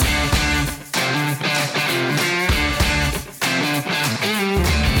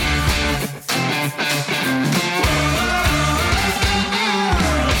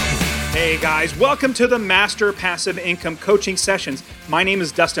guys, welcome to the Master Passive Income Coaching Sessions. My name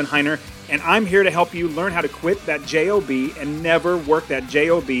is Dustin Heiner, and I'm here to help you learn how to quit that JOB and never work that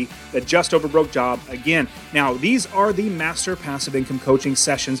JOB, that just over broke job again. Now, these are the Master Passive Income Coaching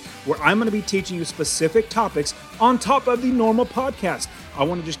Sessions where I'm going to be teaching you specific topics on top of the normal podcast. I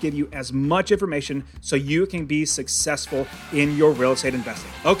want to just give you as much information so you can be successful in your real estate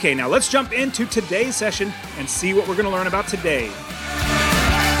investing. Okay, now let's jump into today's session and see what we're going to learn about today.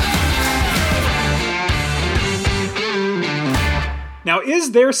 Now,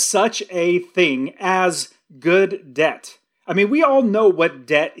 is there such a thing as good debt? I mean, we all know what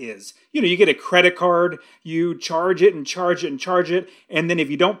debt is. You know, you get a credit card, you charge it and charge it and charge it, and then if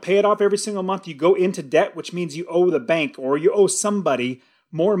you don't pay it off every single month, you go into debt, which means you owe the bank or you owe somebody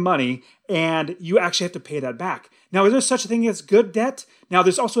more money, and you actually have to pay that back. Now, is there such a thing as good debt? Now,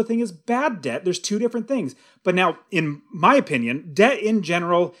 there's also a thing as bad debt. There's two different things. But now, in my opinion, debt in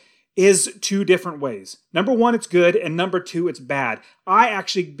general is two different ways. Number one, it's good, and number two, it's bad. I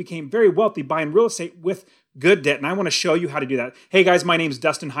actually became very wealthy buying real estate with good debt, and I want to show you how to do that. Hey guys, my name is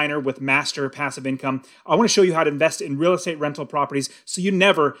Dustin Heiner with Master Passive Income. I want to show you how to invest in real estate rental properties so you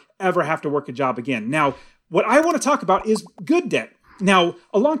never, ever have to work a job again. Now, what I want to talk about is good debt. Now,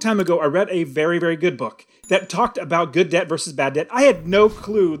 a long time ago, I read a very, very good book that talked about good debt versus bad debt. I had no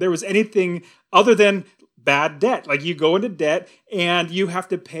clue there was anything other than bad debt. Like you go into debt and you have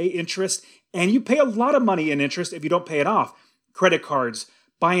to pay interest, and you pay a lot of money in interest if you don't pay it off. Credit cards,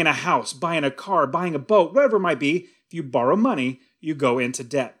 buying a house, buying a car, buying a boat, whatever it might be. If you borrow money, you go into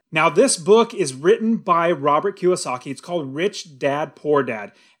debt. Now, this book is written by Robert Kiyosaki. It's called Rich Dad, Poor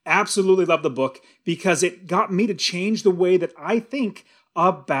Dad. Absolutely love the book because it got me to change the way that I think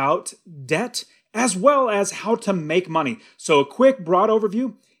about debt as well as how to make money. So a quick broad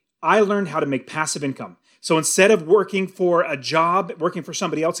overview, I learned how to make passive income. So instead of working for a job, working for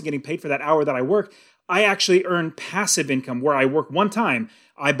somebody else and getting paid for that hour that I work, I actually earn passive income where I work one time.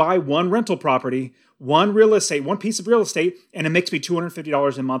 I buy one rental property, one piece of real estate, and it makes me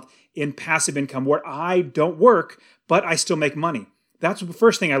 $250 a month in passive income where I don't work, but I still make money. That's the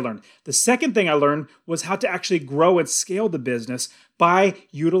first thing I learned. The second thing I learned was how to actually grow and scale the business by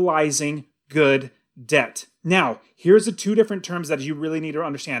utilizing good debt. Now, here's the two different terms that you really need to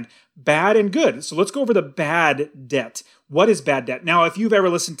understand. Bad and good. So let's go over the bad debt. What is bad debt? Now, if you've ever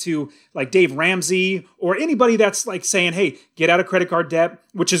listened to like Dave Ramsey or anybody that's like saying, hey, get out of credit card debt,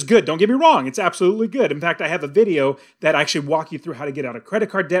 which is good. Don't get me wrong. It's absolutely good. In fact, I have a video that actually walk you through how to get out of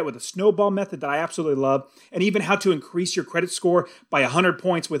credit card debt with a snowball method that I absolutely love, and even how to increase your credit score by 100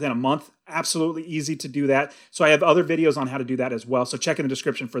 points within a month. Absolutely easy to do that. So I have other videos on how to do that as well. So check in the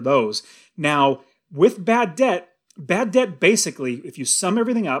description for those. Now, with bad debt basically, if you sum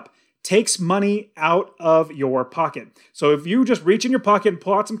everything up, takes money out of your pocket. So if you just reach in your pocket and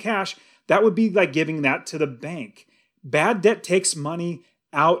pull out some cash, that would be like giving that to the bank. Bad debt takes money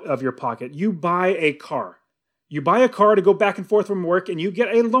out of your pocket. You buy a car. You buy a car to go back and forth from work, and you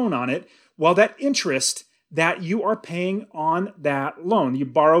get a loan on it. Well, that interest that you are paying on that loan, you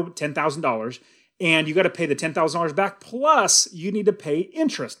borrow $10,000, and you got to pay the $10,000 back, plus you need to pay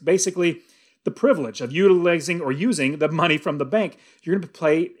interest. Basically, the privilege of utilizing or using the money from the bank, you're going to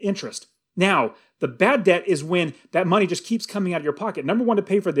pay interest. Now, the bad debt is when that money just keeps coming out of your pocket. Number one, to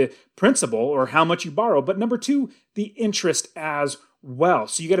pay for the principal or how much you borrow, but number two, the interest as well.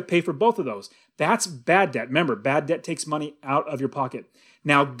 So you got to pay for both of those. That's bad debt. Remember, bad debt takes money out of your pocket.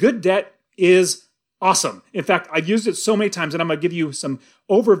 Now, good debt is awesome. In fact, I've used it so many times, and I'm going to give you some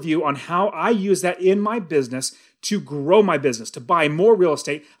overview on how I use that in my business to grow my business, to buy more real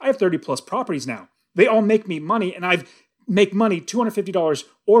estate. I have 30 plus properties now. They all make me money, and I make money $250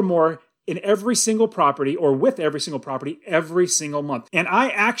 or more in every single property or with every single property every single month. And I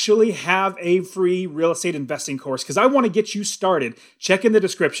actually have a free real estate investing course because I want to get you started. Check in the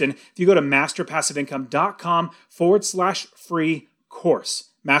description. If you go to masterpassiveincome.com/free course.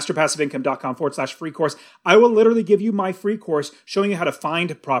 masterpassiveincome.com/free course. I will literally give you my free course showing you how to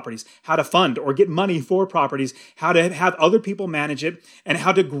find properties, how to fund or get money for properties, how to have other people manage it, and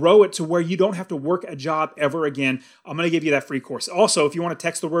how to grow it to where you don't have to work a job ever again. I'm going to give you that free course. Also, if you want to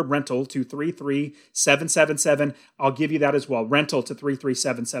text the word rental to 33777, I'll give you that as well. Rental to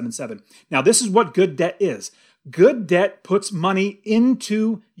 33777. Now, this is what good debt is. Good debt puts money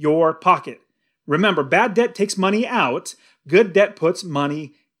into your pocket. Remember, bad debt takes money out. Good debt puts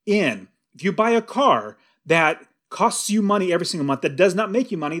money in. If you buy a car that costs you money every single month, that does not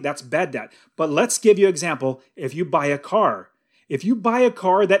make you money, that's bad debt. But let's give you an example. If you buy a car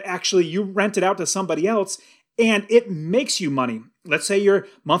that actually you rent it out to somebody else and it makes you money. Let's say your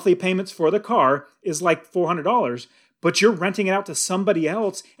monthly payments for the car is like $400, but you're renting it out to somebody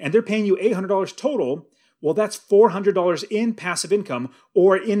else and they're paying you $800 total. Well, that's $400 in passive income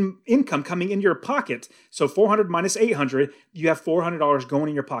or in income coming in your pocket. So 400 minus 800, you have $400 going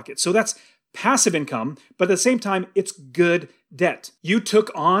in your pocket. So that's passive income, but at the same time, it's good debt. You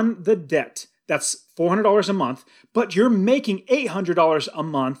took on the debt. That's $400 a month, but you're making $800 a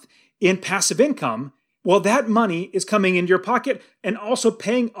month in passive income. Well, that money is coming into your pocket and also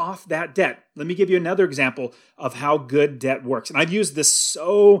paying off that debt. Let me give you another example of how good debt works. And I've used this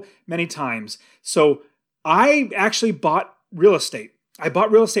so many times. So I actually bought real estate. I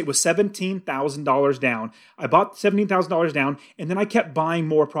bought real estate with $17,000 down. I bought $17,000 down, and then I kept buying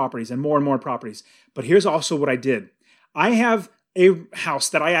more properties and more properties. But here's also what I did. I have a house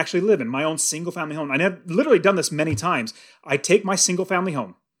that I actually live in, my own single family home. And I've literally done this many times. I take my single family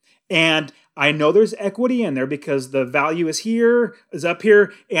home, and I know there's equity in there because the value is up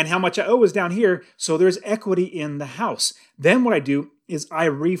here, and how much I owe is down here. So there's equity in the house. Then what I do is I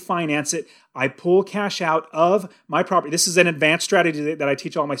refinance it. I pull cash out of my property. This is an advanced strategy that I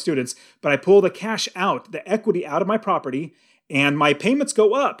teach all my students, but I pull the cash out, the equity out of my property, and my payments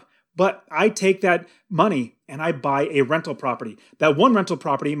go up. But I take that money and I buy a rental property. That one rental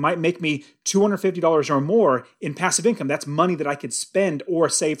property might make me $250 or more in passive income. That's money that I could spend or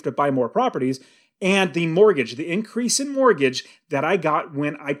save to buy more properties. And the mortgage, the increase in mortgage that I got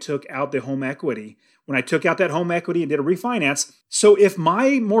when I took out the home equity, when I took out that home equity and did a refinance. So if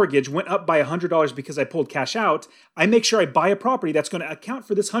my mortgage went up by $100 because I pulled cash out, I make sure I buy a property that's going to account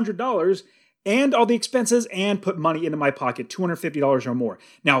for this $100 and all the expenses and put money into my pocket, $250 or more.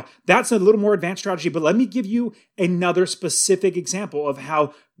 Now, that's a little more advanced strategy, but let me give you another specific example of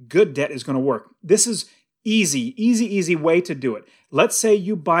how good debt is going to work. This is easy way to do it. Let's say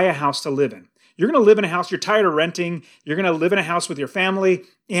you buy a house to live in. You're going to live in a house, you're tired of renting, you're going to live in a house with your family,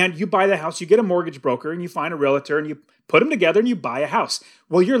 and you buy the house, you get a mortgage broker, and you find a realtor, and you put them together, and you buy a house.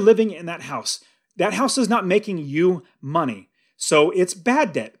 Well, you're living in that house. That house is not making you money. So it's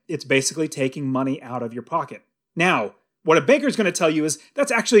bad debt. It's basically taking money out of your pocket. Now, what a banker's going to tell you is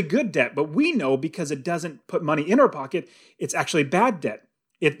that's actually good debt, but we know because it doesn't put money in our pocket, it's actually bad debt.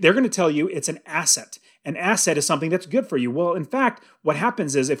 They're going to tell you it's an asset. An asset is something that's good for you. Well, in fact, what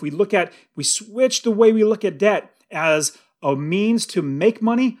happens is if we switch the way we look at debt as a means to make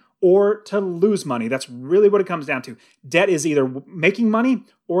money or to lose money. That's really what it comes down to. Debt is either making money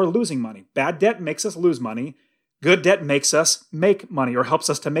or losing money. Bad debt makes us lose money. Good debt makes us make money or helps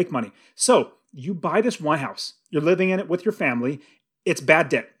us to make money. So you buy this one house. You're living in it with your family. It's bad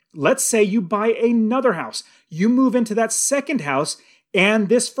debt. Let's say you buy another house. You move into that second house, and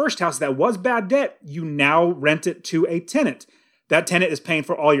this first house that was bad debt, you now rent it to a tenant. That tenant is paying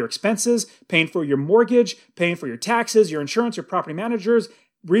for all your expenses, paying for your mortgage, paying for your taxes, your insurance, your property managers,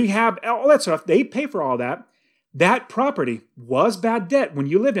 rehab, all that stuff. They pay for all that. That property was bad debt when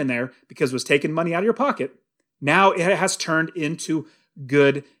you lived in there because it was taking money out of your pocket. Now it has turned into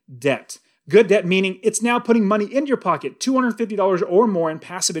good debt. Good debt meaning it's now putting money into your pocket, $250 or more in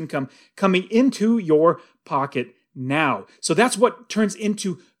passive income coming into your pocket now. So that's what turns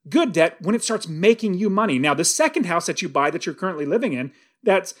into good debt when it starts making you money. Now, the second house that you buy that you're currently living in,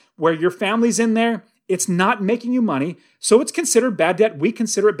 that's where your family's in there. It's not making you money. So it's considered bad debt. We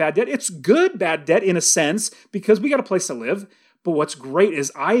consider it bad debt. It's good bad debt in a sense because we got a place to live. But what's great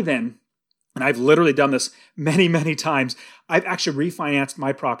is and I've literally done this many times, I've actually refinanced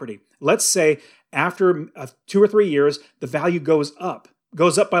my property. Let's say after 2 or 3 years, the value goes up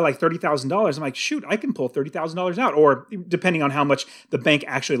by like $30,000. I'm like, shoot, I can pull $30,000 out, or depending on how much the bank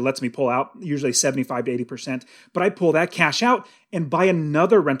actually lets me pull out, usually 75 to 80%. But I pull that cash out and buy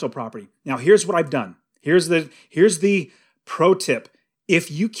another rental property. Now, here's what I've done. Here's the pro tip. If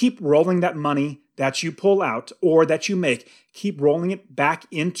you keep rolling that money that you pull out or that you make, keep rolling it back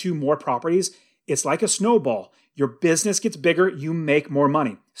into more properties, it's like a snowball. Your business gets bigger, you make more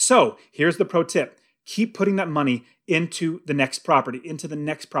money. So here's the pro tip. Keep putting that money into the next property, into the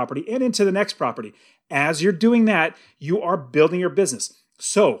next property, and into the next property. As you're doing that, you are building your business.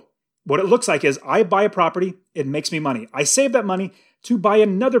 So what it looks like is I buy a property, it makes me money. I save that money to buy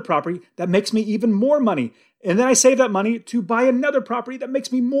another property that makes me even more money. And then I save that money to buy another property that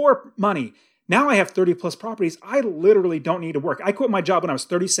makes me more money. Now I have 30 plus properties. I literally don't need to work. I quit my job when I was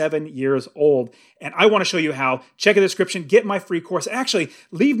 37 years old, and I want to show you how. Check the description, get my free course. Actually,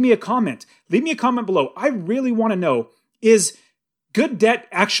 leave me a comment. Leave me a comment below. I really want to know, is good debt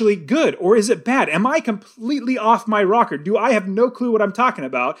actually good or is it bad? Am I completely off my rocker? Do I have no clue what I'm talking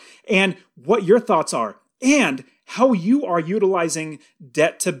about? And what your thoughts are, and how you are utilizing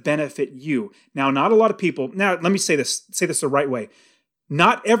debt to benefit you. Now, not a lot of people, now let me say this the right way.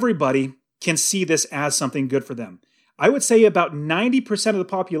 Not everybody can see this as something good for them. I would say about 90% of the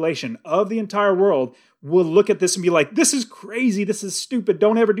population of the entire world will look at this and be like, this is crazy, this is stupid,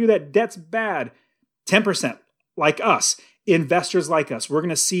 don't ever do that, debt's bad. 10%, like us, investors like us, we're going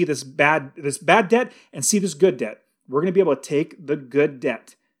to see this bad debt and see this good debt. We're going to be able to take the good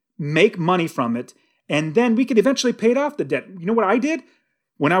debt, make money from it, and then we could eventually pay off the debt. You know what I did?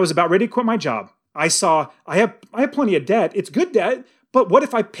 When I was about ready to quit my job, I saw I have plenty of debt. It's good debt, but what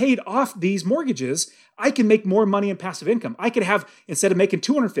if I paid off these mortgages? I can make more money in passive income. I could have, instead of making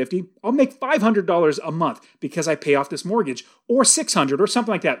 $250, I'll make $500 a month because I pay off this mortgage, or $600 or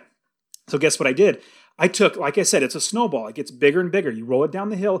something like that. So guess what I did? I took, like I said, it's a snowball. It gets bigger and bigger. You roll it down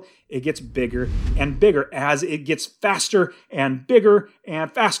the hill, it gets bigger and bigger as it gets faster and bigger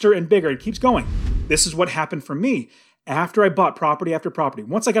and faster and bigger. It keeps going. This is what happened for me. After I bought property after property,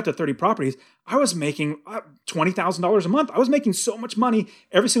 once I got to 30 properties, I was making $20,000 a month. I was making so much money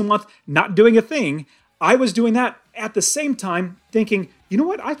every single month, not doing a thing. I was doing that at the same time thinking, you know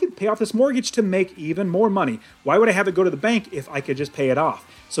what? I could pay off this mortgage to make even more money. Why would I have it go to the bank if I could just pay it off?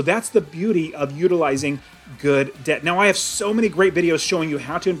 So that's the beauty of utilizing good debt. Now, I have so many great videos showing you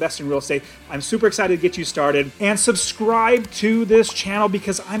how to invest in real estate. I'm super excited to get you started. And subscribe to this channel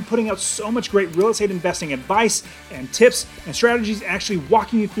because I'm putting out so much great real estate investing advice and tips and strategies, actually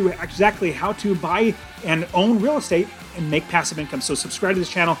walking you through exactly how to buy and own real estate and make passive income. So subscribe to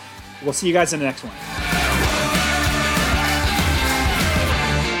this channel. We'll see you guys in the next one.